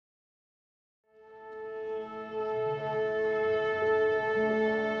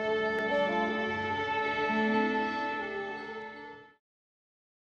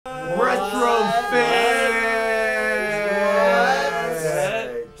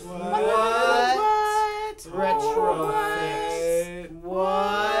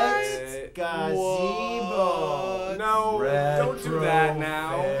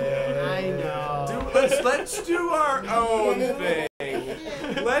Let's do our own thing.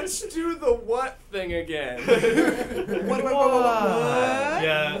 Let's do the what thing again. What?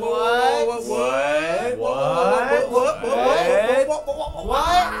 Yeah.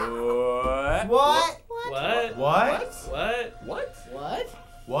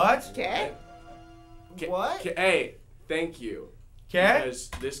 What? Okay. What? Hey, thank you. Okay. Because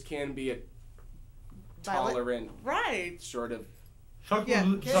this can be a tolerant, sort of. Yeah.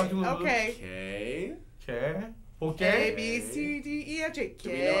 Okay. Okay. A, B, C, D, E, F, G. Do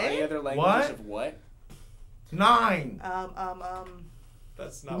we know any other languages What? of what? 9.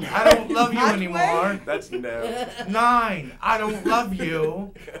 That's not. I don't love you anymore. That's no. 9. I don't love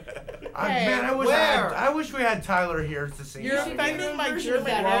you. Hey, Man, I wish we had Tyler here to sing. You're this offending my Version of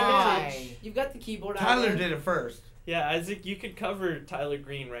German that heritage. You've got the keyboard out Tyler there. did it first. Yeah, Isaac, you could cover Tyler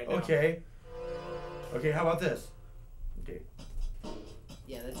Green right now. Okay. Okay, how about this? Okay.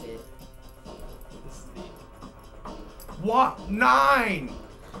 Yeah, that's it. What? 9.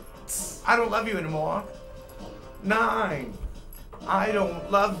 I don't love you anymore. 9. I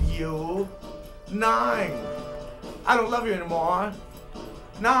don't love you. 9. I don't love you anymore.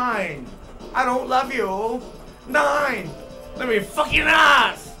 9. I don't love you. 9. Let me fuck your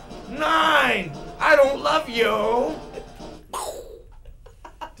ass. 9. I don't love you.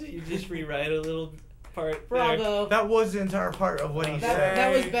 Did you just rewrite a little part Bravo. That was the entire part of what he said.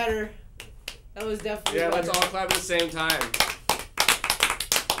 That was better. That was definitely Yeah, better. let's all clap at the same time.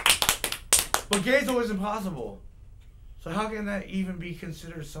 But Gazel was impossible. So how can that even be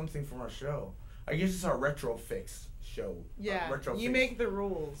considered something from our show? I guess it's our retro fix show. Yeah, retro you fix. make the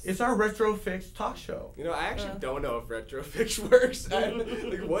rules. It's our retro fix talk show. You know, I actually don't know if retrofix works.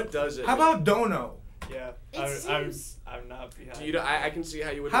 Like, what does it? How about Dono? Yeah, I'm not behind. You know, I can see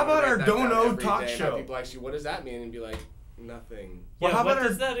how you would. How about our write that down Dono every talk day and show? have people ask you, what does that mean? And be like, nothing. Yeah, Well, how what about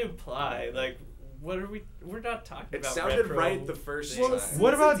does that imply? Like, what are we? We're not talking It about. sounded retro right the first things. time.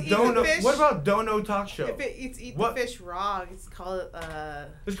 What about Since it's Dono? eat the fish- What about Dono talk show? If it's eat What? the fish raw, it's called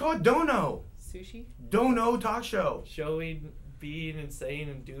It's called Dono. sushi. Dono talk show. Showing, being, and saying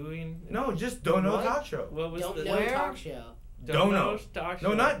and doing. No, just Dono What? talk show. What was Don't the know talk show. Dono. talk show?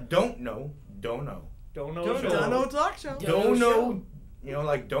 No, not don't know. Dono. Dono Dono. show. Dono talk show. Dono Dono. show. You know,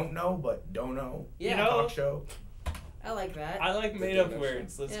 like don't know, but Dono. Yeah, You know, Talk show. I like that. I like made up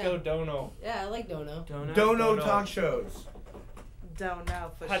words. Let's Yeah. go Dono. Yeah, I like Dono. Dono talk shows. Don't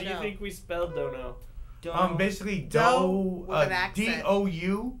know for How sure. do you think we spelled Dono? Basically Dough with an accent.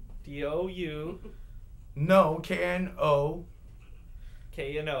 D-O-U. D-O-U No, K-N-O.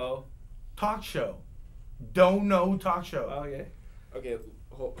 K-N-O. Talk show. Dono talk show. Okay. Okay,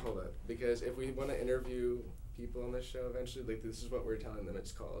 hold up. Because if we want to interview people on this show eventually, like this is what we're telling them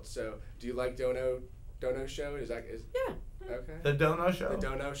it's called. So, do you like Dono Show? Is Yeah. okay? The Dono show. The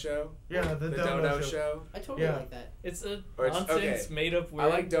Dono Show. Yeah, the Dono show. I totally Yeah. like that. It's a Or it's- nonsense okay. made up word. I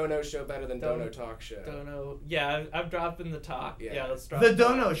like Dono Show better than Dono- Dono Talk Show. Dono. Yeah, I'm dropping the talk. Yeah. Yeah, let's drop The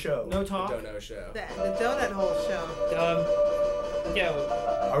Dono show. No The talk. Dono Show. The donut hole show. Yeah.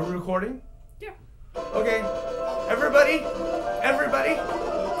 Are we recording? Yeah. Okay. Everybody.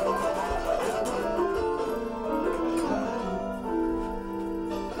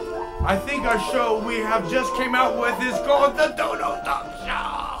 I think our show we have just came out with is called the Dono Talk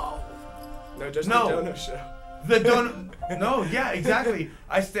Show. No, just No. the Dono Show. The Dono. No, yeah, exactly.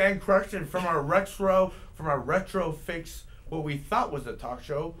 I stand corrected from our retro fix. What we thought was a talk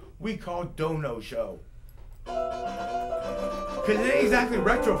show, we call Dono Show. Cause it ain't exactly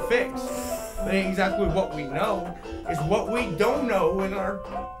retro fix. It ain't exactly what we know. It's what we don't know in our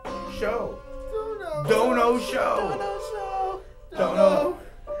show. Dono Show. Dono.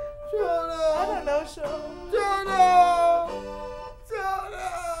 I don't know show.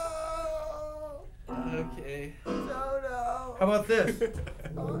 Okay. How about this?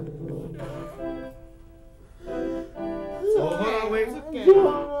 Oh, hold on, wait.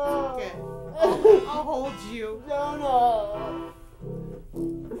 Okay. I'll hold you. I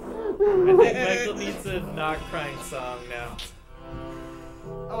think Michael needs a not crying song now.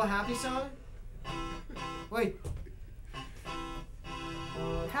 Oh, a happy song? Wait.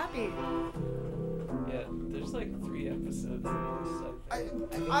 Happy. Yeah, there's like 3 episodes of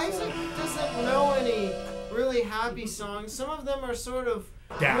this. Isaac doesn't know any really happy songs. Some of them are sort of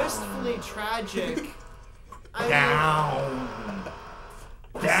Down. wistfully tragic. I mean,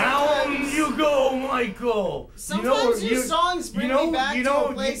 Down you go, Michael. sometimes your songs bring me back to a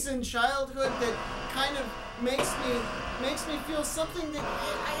you- place in childhood that kind of makes me feel something that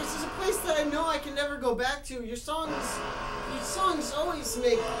this is a place that I know I can never go back to. Your songs always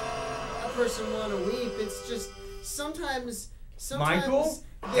make a person want to weep. It's just sometimes Michael?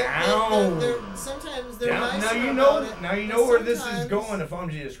 Down. Sometimes they're Down. nicer Now you about know. it, Now you but know where this is sometimes- going. If I'm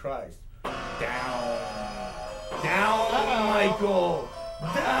Jesus Christ. Down. Down, Uh-oh. Michael.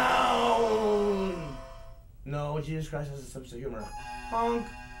 Down. No, Jesus Christ has a sense of humor. Honk.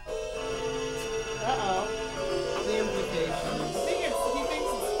 Uh-oh. The implications. He thinks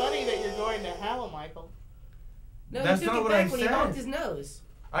it's funny that you're going to hell, Michael. No, That's he took not it what I back when he said. honked his nose.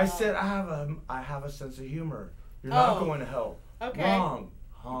 I said I have a sense of humor. You're not Oh. going to hell. Okay. Wrong.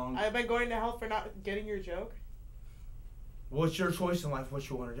 Honk. I've been going to hell for not getting your joke. What's your choice in life? What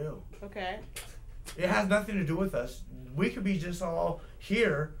you want to do? Okay. It has nothing to do with us. We could be just all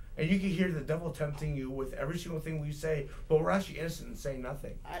here, and you can hear the devil tempting you with every single thing we say, but we're actually innocent and saying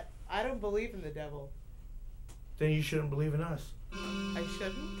nothing. I don't believe in the devil. Then you shouldn't believe in us. I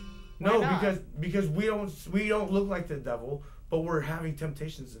shouldn't? No, Why not? because we don't look like the devil, but we're having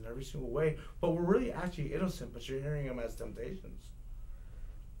temptations in every single way. But we're really actually innocent, but you're hearing them as temptations.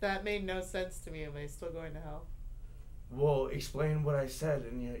 That made no sense to me. Am I still going to hell? Well, explain what I said,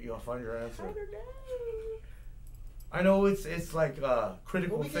 and you'll find your I answer. don't know. I know it's like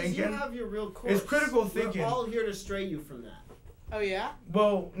critical Well, because thinking. you have your real course. It's critical thinking. We're all here to stray you from that. Oh, yeah?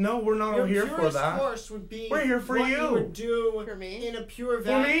 Well, no, we're not Your all here for purest that. course would be We're here for what you. would do For me? in a pure For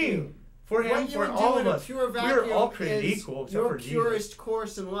vacuum. me, for him, What you for would all do of in a us. pure We're vacuum all created is equal except your for Jesus. purest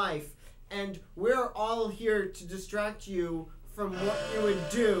course in life, and we're all here to distract you from what you would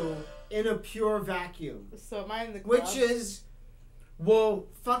do in a pure vacuum, So am I in the club? which is Well,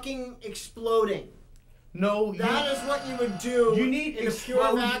 fucking exploding. no, That is what you would do You need in a pure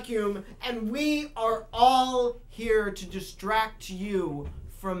explode- vacuum, and we are all here to distract you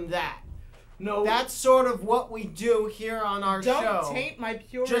from that. no. That's sort of what we do here on our Don't show. taint my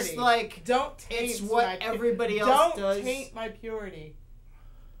purity. Just like Don't taint it's what my pu- everybody else Don't does. taint my purity.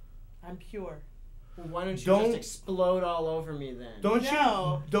 I'm pure. Well, why don't you Don't- just explode all over me then? don't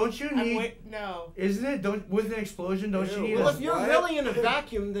No. you I'm need? no. Isn't it? Don't with an explosion? Don't you Ew. need? Well, a, if you're What? really in a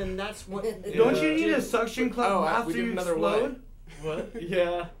vacuum, then that's what. don't you Yeah. need a suction cup Oh, after we did you another explode? What?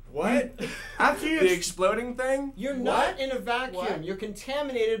 Yeah. What? After you The exploding thing? You're What? not in a vacuum. What? You're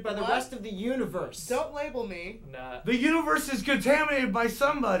contaminated by the What? rest of the universe. Don't label me. Nah. the universe is contaminated by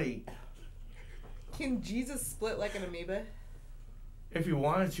somebody. Can Jesus split like an amoeba? If he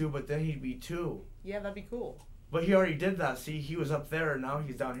wanted to, but then he'd be two. Yeah, that'd be cool. But he already did that. See, he was up there, and now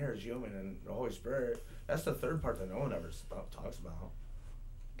he's down here as human and the Holy Spirit. That's the third part that no one ever talks about.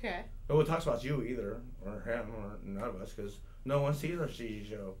 Okay. No one talks about you either, or him, or none of us, because no one sees our CG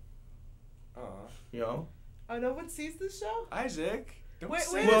show. Aw. You know? Oh, no one sees this show? Isaac. Don't Wait,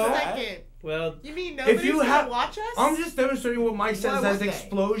 say wait Well- a that. second. Well, You mean nobody's you gonna have- watch us? I'm just demonstrating what Mike says Why as would they?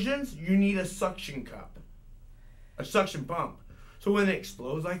 explosions. You need a suction cup, a suction pump. So when it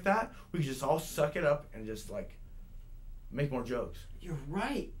explodes like that, we can just all suck it up and just like make more jokes. You're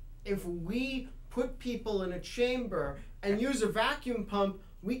right. If we put people in a chamber and use a vacuum pump,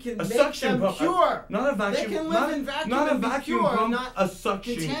 we can A make suction them pump, pure. Not a vacuum. They can not, live in vacuum not a and be vacuum pure, pump. not A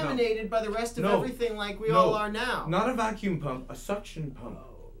suction pump. Contaminated by the rest of No. everything like we No. all are now. Not a vacuum pump. A suction pump.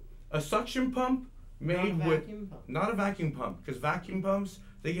 A suction pump Not a made with vacuum pump. not a vacuum pump, because vacuum pumps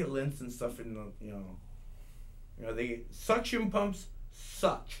they get lint and stuff in the they get suction pumps.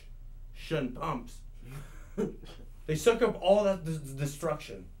 Suction pumps. They suck up all that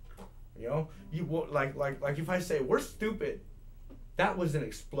destruction. You know, like if I say we're stupid, that was an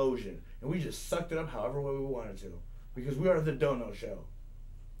explosion, and we just sucked it up however way we wanted to, because we are the Dou Kno Show.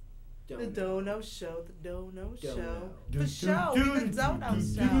 The Dou Kno Show, the Dou Kno Dou Show. Kno. The show, the Dou Kno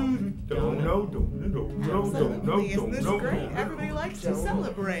Show. Absolutely, isn't this great? Everybody likes to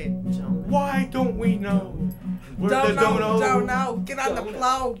celebrate. Why don't we know? We're the Don't Dou know, Kno. don't know. Get on the Don't know.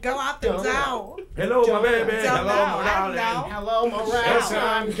 flow, go out the Don't know. down. Hello, my Don't baby. know. Hello, Don't my know, I darling. know. Hello, Yes,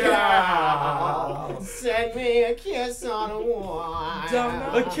 Moroccan I'm girl. Send me a kiss on a wine. Don't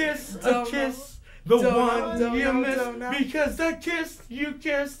know. A kiss, Don't the Don't one know, you don't miss, know, don't know. because the kiss you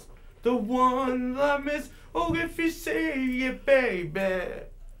kissed, the one I miss. Oh, if you say it, baby,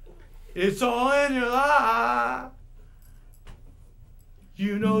 it's all in your eye.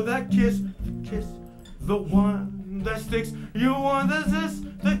 You know that kiss, the one that sticks. You want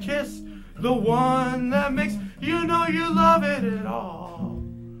the kiss, the one that makes you know you love it at all.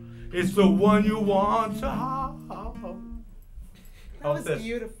 It's the one you want to have. That was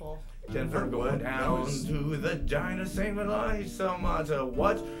beautiful. Jennifer What? going That down was- to the diner, saying goodbye so much.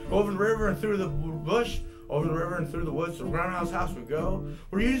 Watch over the river and through the bush, over the river and through the woods. To the roundhouse house we go.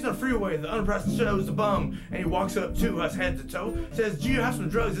 We're using the freeway. The unimpressed shows the bum, and he walks up to us head to toe. Says, "Do you have some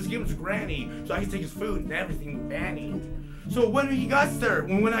drugs? Let's give him to Granny, so I can take his food and everything, Banny." So when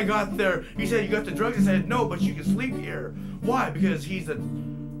I got there, he said, "You got the drugs?" I said, "No, but you can sleep here." Why? Because he's a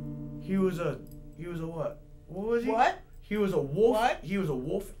He was a what? What was he? What? He was a wolf. What? He was a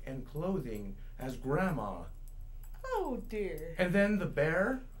wolf in clothing as grandma. Oh dear. And then the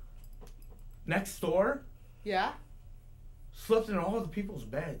bear next door Yeah. slept in all the people's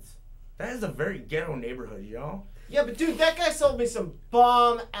beds. That is a very ghetto neighborhood, yo. Yeah, but dude, that guy sold me some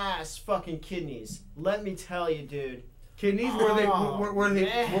bomb ass fucking kidneys. Let me tell you, dude. Kidneys? Oh,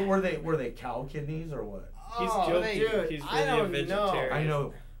 Were they cow kidneys or what? He's Oh, joking. dude, He's I really a don't know. vegetarian. I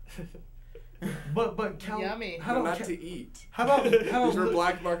know. But cow. Yummy. How No, about not to eat. How about These were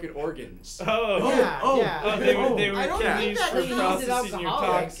black market organs. Oh. Yeah, oh, yeah. Oh, they were I don't think kidneys that for counts as processing your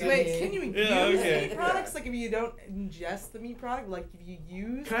alcoholic. toxins. Wait, can you Yeah, use okay. meat products? Like if you don't ingest the meat product, like if you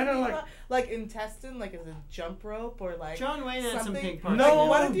use the Kinda meat like- like intestine, like as a jump rope or like John Wayne had some something. pig parts. No. in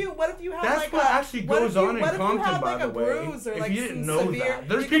What it. if you have That's like what a, actually what if goes you- on in what if you Compton, had, by like, the a way. bruise or If like you didn't some know severe, that.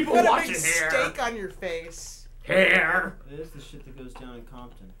 There's you could people put a watching big hair. steak on your face. Hair. It is the shit that goes down in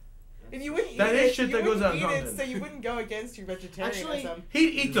Compton. And you wouldn't That eat is it, shit you that goes wouldn't on eat Compton. it, so you wouldn't go against your vegetarianism. Actually, He'd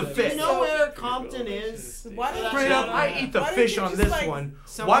eat the You fish. You know where Compton is? Why don't Straight you- up, I eat the why don't fish you on just, this like, one. Why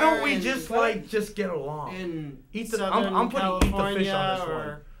somewhere don't we in- just just get along? In Eat the. Southern I'm putting eat the fish on this California one.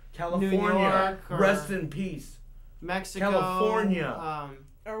 or California, York or- rest in peace. Mexico. California.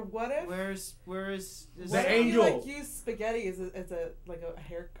 Or what if? Where is The What if angel. you like use spaghetti as a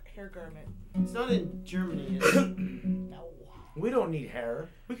hair garment? It's not in Germany. Is it? No. We don't need hair.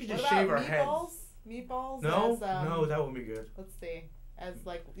 We could What just about shave our meatballs? heads. Meatballs. No, as, no, that wouldn't be good. Let's see. As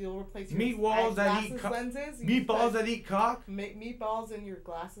like you'll replace your Meatballs that eat glasses lenses. You Meatballs just that eat cock. meatballs in your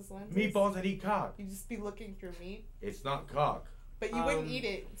glasses lenses. Meatballs that eat cock. You just be looking for meat, It's not cock. but you wouldn't eat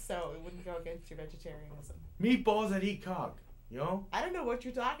it, so it wouldn't go against your vegetarianism. Meatballs that eat cock. Yo, I don't know what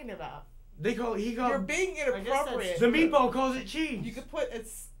you're talking about. they call he You're called being that's inappropriate. the meatball calls it cheese. You could put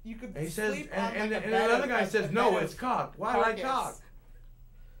you could And he says, sleep on and like a the bed other of- guy a says, bed no, of it's cock. Why I like carcass.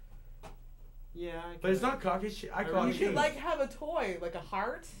 cock? Yeah. I But it's get it. not cock. It's I I call You it could cheese. like have a toy, like a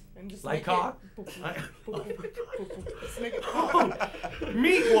heart, and just Like make cock? It, I- just make it pop.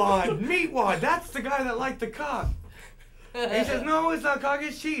 Meatwad. That's the guy that liked the cock. And he says, no, it's not cock.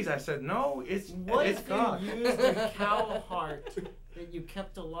 It's cheese. I said, no, it's What it's if cock. you used a cow heart that you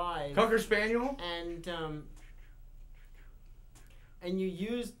kept alive Cocker spaniel. and you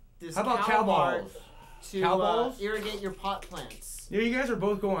used this How about cow cow heart balls? to Cow balls? irrigate your pot plants? Yeah, you guys are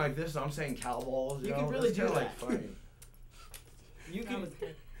both going like this. So I'm saying cow balls. You know? could really That's do kinda, that. like funny. You That was could.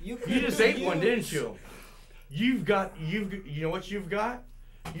 good. You could. You just ate one, use- didn't you? You know what you've got?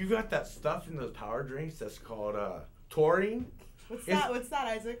 You've got that stuff in those power drinks that's called taurine. What's It's- that? What's that,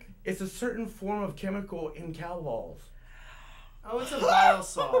 Isaac? It's a certain form of chemical in cow balls. Oh, it's a bile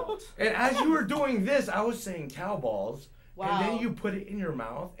salt. And as you were doing this, I was saying cow balls. Wow. And then you put it in your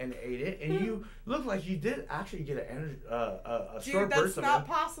mouth and ate it, and you looked like you did actually get a Dude, short that's burst of not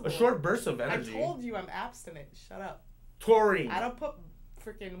possible. a short burst of I energy. told you I'm abstinent. Shut up. Taurine, I don't put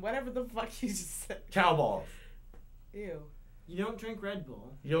freaking whatever the fuck you just said. cow balls. Ew. You don't drink Red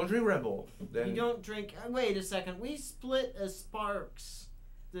Bull. You don't drink Red Bull. Then You don't drink. Wait a second. We split a Sparks.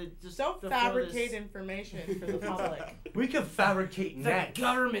 Just Don't before fabricate this- information for the public. We could fabricate The nets.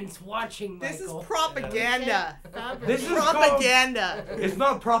 government's watching, This is Michael. propaganda. Fabricate- This is Propaganda. It's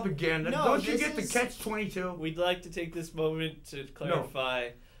not propaganda. No, Don't you this get the is- catch-22? We'd like to take this moment to clarify.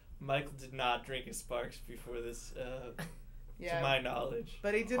 Michael did not drink a Sparks before this, to Yeah. my knowledge.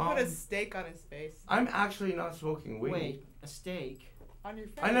 But he did put a steak on his face. I'm actually not smoking weed. Wait, a steak. On your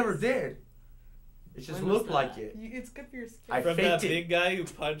face. I never did. It just When was looked like that? it. It's good for your skin. I From faked that it. big guy who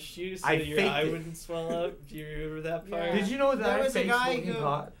punched you so I that your faked eye it. wouldn't swell up. Do you remember that part? Yeah. Did you know that There I was a faked guy smoking who-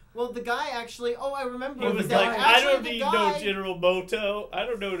 pot? Well, the guy actually. Oh, I remember. He was that like, I actually don't the need guy, no General Moto. I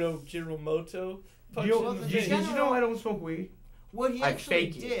don't know no General Moto. Punch You, in Well, the the did face. you general- know I don't smoke weed? What he I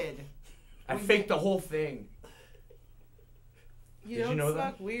actually fake it. did. I Well, faked yeah. the whole thing. You Did you don't know smoke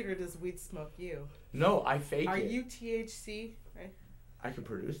that? weed, or does weed smoke you? No, I faked Are it. you THC? Right? I can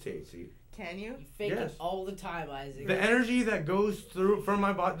produce THC. Can you? You fake Yes. it all the time, Isaac. The energy that goes through from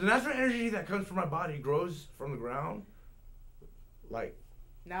my body, the natural energy that comes from my body grows from the ground. Like,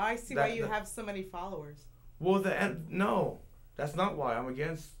 Now I see That- why you that- have so many followers. well, no, that's not why I'm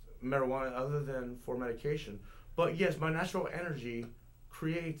against marijuana, other than for medication. But yes, my natural energy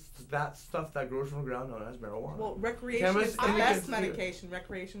creates that stuff that grows from the ground known as marijuana. Well, recreation Chemists is the indicate best to- medication.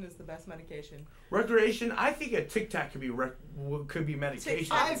 Recreation is the best medication. Recreation, I think a Tic Tac could be medication.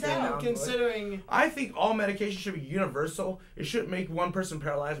 Tic-tac I've is out. been considering. I think all medication should be universal. It shouldn't make one person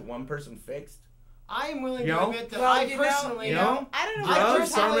paralyzed, one person fixed. I am willing You to know? admit that Well, I you know- personally, You know? I don't know.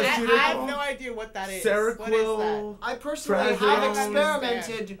 Drugs, I pharmaceutical, have no idea what that is. What is that? Seroquel, I personally have Trazodone,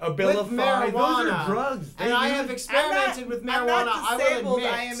 experimented Abilify. with marijuana. Those are drugs. And I have experimented with marijuana. I'm not disabled. I will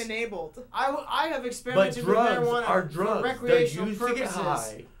admit. I am enabled. I have But experimented with drugs marijuana are for drugs. They're recreational used purposes. to get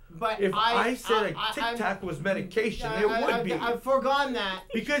high. But If I said a Tic I'm- Tac was medication, it would be. I've foregone that.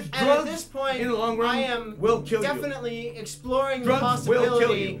 Because And drugs, at this point, in the long run, I am will kill you. definitely exploring Drugs the will kill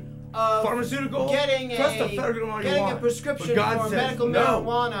possibility you. of Pharmaceutical, getting trust the federal all you getting a want. prescription But God for says medical no.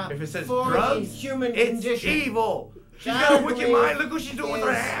 marijuana If it says for drugs, the human it's condition. evil. She's That got I a wicked believe mind. Look what she's doing with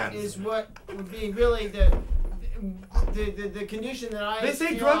her hands. Is what would be really the condition that I They say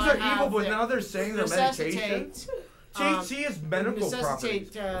feel drugs I are have evil, but that now they're saying they're medication. necessitate, THC is medical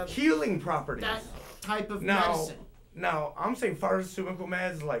properties, necessitate healing properties. that type of Now, medicine. Now, I'm saying pharmaceutical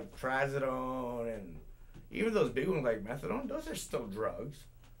meds like trazodone and even those big ones like methadone, those are still drugs.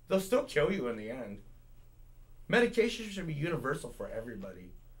 They'll still kill you in the end. Medication should be universal for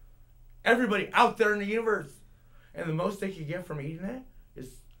everybody. Everybody out there in the universe. And the most they can get from eating it is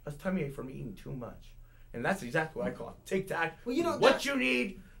a tummy ache from eating too much. And that's exactly what I call it. Tic Tac. Well, you know, what that- you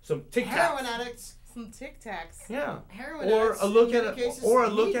need, some Tic Heroin Tacs. addicts, Some Tic Tacs. Yeah. heroin Or addicts a look in at many cases a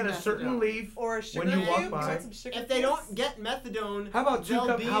need certain methadone. leaf Or a sugar when you walk cube. by. Want some sugar If they cubes? don't get methadone, How about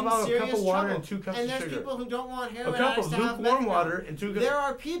they'll be how in about a cup serious of water trouble. and 2 cups And of there's sugar? people who don't want A heroin cup addicts of to have lukewarm methadone. water and 2 cups. There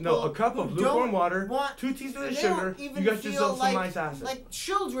are people No, a cup who of lukewarm don't water, want, 2 teaspoons of they sugar. don't even You got feel yourself like, some nice acid. like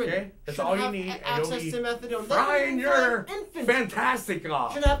children Okay? That's should all you have need, and access don't be to methadone. They frying don't even your infants fantastic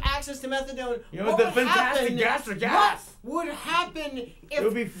off. should have access to methadone. You know, What the would fantastic happen- gastric gas. What would happen It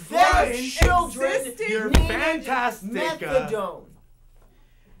would be if their frying children your needed fantastic methadone?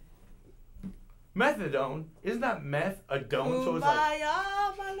 Methadone, isn't that meth a don't? So it's like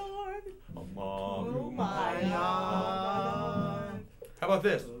Kumbaya, my lord. Kumbaya. Kumbaya, my lord. How about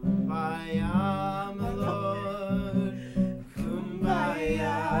this? Kumbaya, my lord.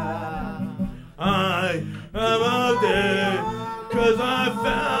 Kumbaya. I am out there 'cause I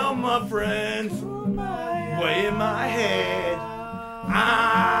found my friends way in my head.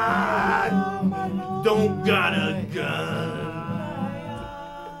 I don't got a gun.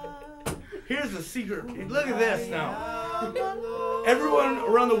 Here's the secret. Look at this now. Everyone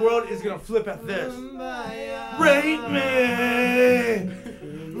around the world is gonna flip at this. Rate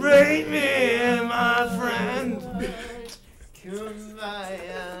me, my friend.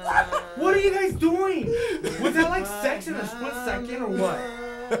 What are you guys doing? Was that like sex in a split second or what?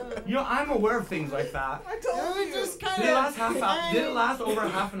 You know, I'm aware of things like that. I told We you. just kind Did it last did it last over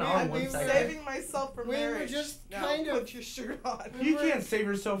half an hour? I've in 1 been second? saving myself for We were marriage. just Now, kind of- put your shirt on. You can't save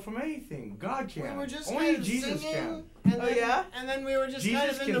yourself from anything. God We can. were just Only kind of Jesus singing, can. and Oh, then, yeah? and then we were just Jesus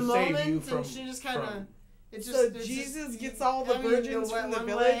kind of in can the save you moment, from- and she just kind of. from- It just, So it's Jesus just, gets all the I mean, virgins the from the one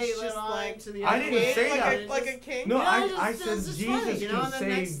village, way, just little eye like to the I other didn't way, say like that. A, like a king. No, You know, I it's said just Jesus funny, you know, can and the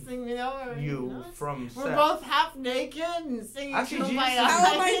next save thing you know, you from we're sex. both half naked and singing Actually, Jesus- Kumbaya.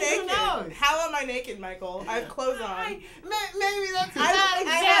 How am I Who naked? knows? How am I naked, Michael? I have clothes on. Maybe that's a I- bad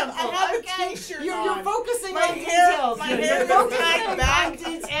I have- example. I have a okay? t-shirt You're on. focusing My on hair- details. my You're hair is focusing tied on back.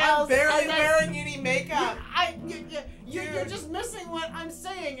 details. I'm barely and then- wearing any makeup. You're just missing what I'm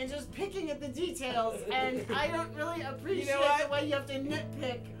saying and just picking at the details, and I don't really appreciate what? the way you have to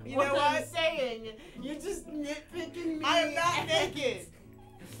nitpick You what know I'm what? saying. You're just nitpicking me. I am not naked.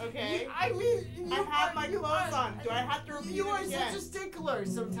 Okay. I mean, I you have are- my you clothes are- on. Do I have to repeat You are it again? such a stickler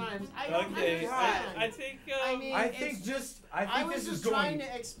sometimes. I don't Okay, understand. I think. I mean, I it's think just. I I think was this is just trying going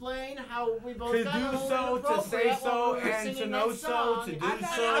to explain how we both to got do a little so, to inappropriate say while so, we were and to singing know that so, song. to do I'm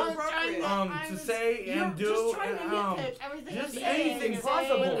not- so, I was trying to- to I was- say you're and do just trying to and nitpick everything just I'm saying anything and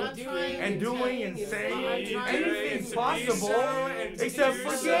possible. saying, I'm trying and to doing tell and you, saying I'm trying to anything be possible so, and to except do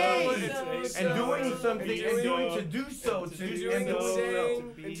for so, gay and and doing something and doing to do so to do and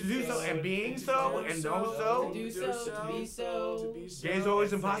to do so and being so and know so. To do so, to be so. Gay is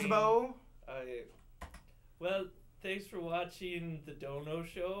always impossible. Well, thanks for watching the Dou Kno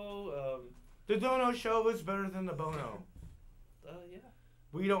Show. The Dou Kno Show is better than the Bono. Yeah.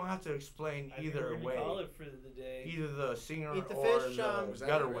 We don't have to explain I think either we're gonna way. call it for the day. Either the singer Eat the or fish, the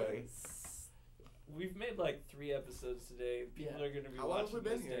gutter way. We've made like 3 episodes today. People Yeah. are gonna be How long have watching we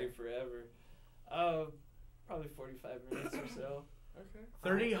been this day here? forever. Probably 45 minutes or so. Okay.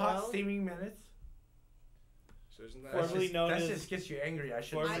 30 hot Well- steaming minutes. So isn't that Formerly known that as- just gets you angry. I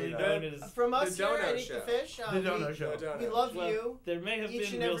shouldn't say Formerly that. known as. From us The here Dou Kno at Eat Show. the Fish, The Dou Kno Show. Dou Kno. we love Well, you. There may have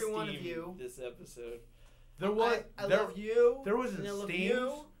Each been and real every one of steam you. this episode. There was I there, love you. there wasn't and I love steams.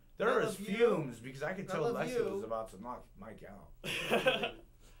 you. There I was love you. fumes because I could I tell love Lexi you. was about to knock Mike out.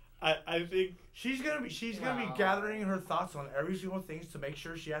 I think She's gonna be gathering her thoughts on every single thing to make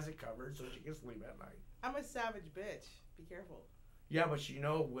sure she has it covered so she can sleep at night. I'm a savage bitch. Be careful. Yeah, but you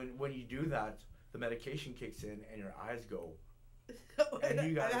know when you do that, the medication kicks in and your eyes go. And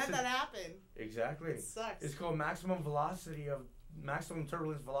you gotta I had sit- that happen. Exactly. It sucks. It's called maximum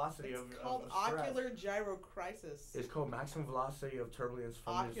turbulence velocity It's of called stress. ocular gyrocrisis. It's called maximum velocity of turbulence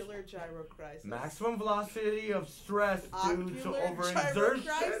from this- Ocular gyrocrisis. maximum velocity of stress due to Ocular overexertion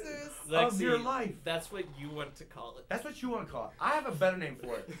gyrocrisis. of Lexi, your life. That's what you want to call it. That's what you want to call it. I have a better name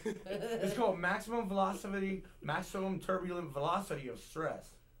for it. It's called maximum turbulent velocity of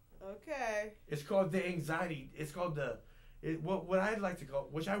stress. Okay. It's called the anxiety. It's called what I'd like to call,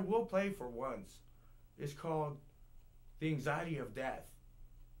 which I will play for once. It's called the anxiety of death.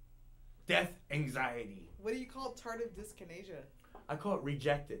 Death anxiety. What do you call tardive dyskinesia? I call it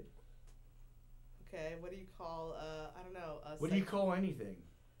rejected. Okay. What do you call? I don't know. What do you call anything?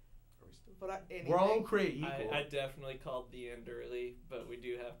 Anything? We're all created equal. I definitely called the end early, but we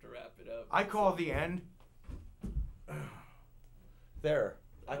do have to wrap it up. I call the end. There.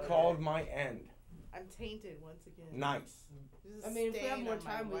 I Okay. called my end. I'm tainted once again. Nice. There's a I mean, if we have stain more on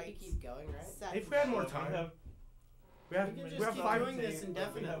my time, we white could keep going, right? satin If we had more shirt. time. We have, We can we just have keep 5 doing this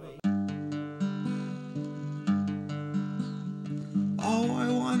indefinitely. All I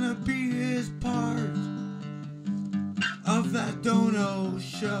wanna be is part of that Dou Kno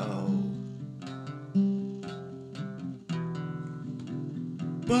Show.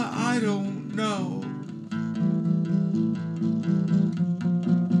 But I don't know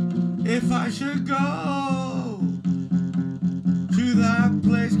if I should go to that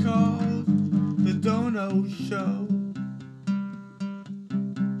place called the Dou Kno Show.